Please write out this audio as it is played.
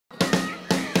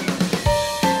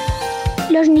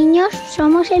Los niños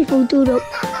somos el futuro,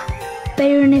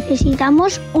 pero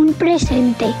necesitamos un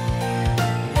presente.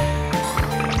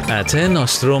 At Air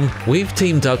Nostrum, we've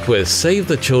teamed up with Save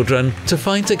the Children to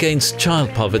fight against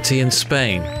child poverty in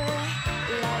Spain.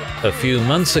 A few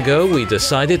months ago, we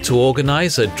decided to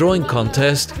organize a drawing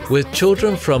contest with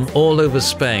children from all over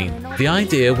Spain. The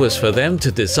idea was for them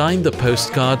to design the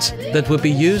postcards that would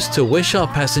be used to wish our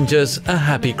passengers a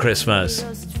happy Christmas.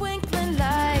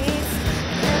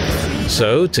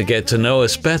 So, to get to know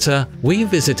us better, we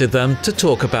visited them to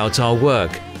talk about our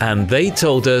work, and they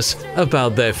told us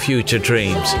about their future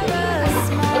dreams.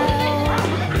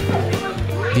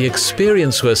 The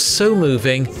experience was so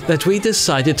moving that we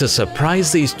decided to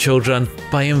surprise these children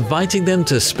by inviting them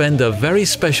to spend a very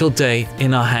special day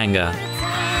in our hangar.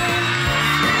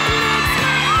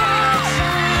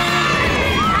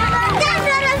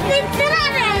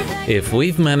 If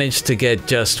we've managed to get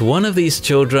just one of these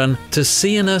children to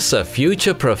see in us a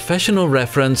future professional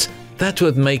reference, that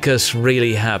would make us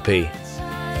really happy.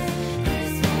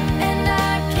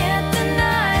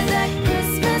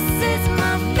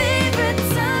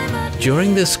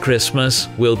 During this Christmas,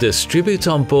 we'll distribute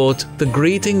on board the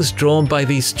greetings drawn by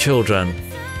these children.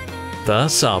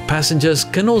 Thus, our passengers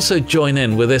can also join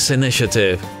in with this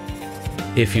initiative.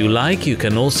 If you like, you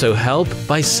can also help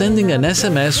by sending an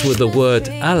SMS with the word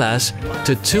Alas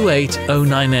to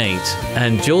 28098,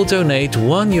 and you'll donate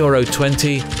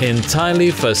 €1.20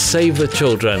 entirely for Save the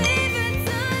Children.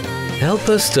 Help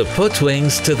us to put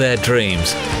wings to their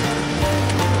dreams.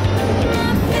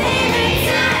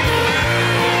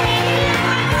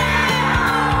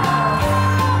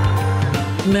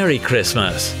 Merry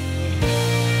Christmas!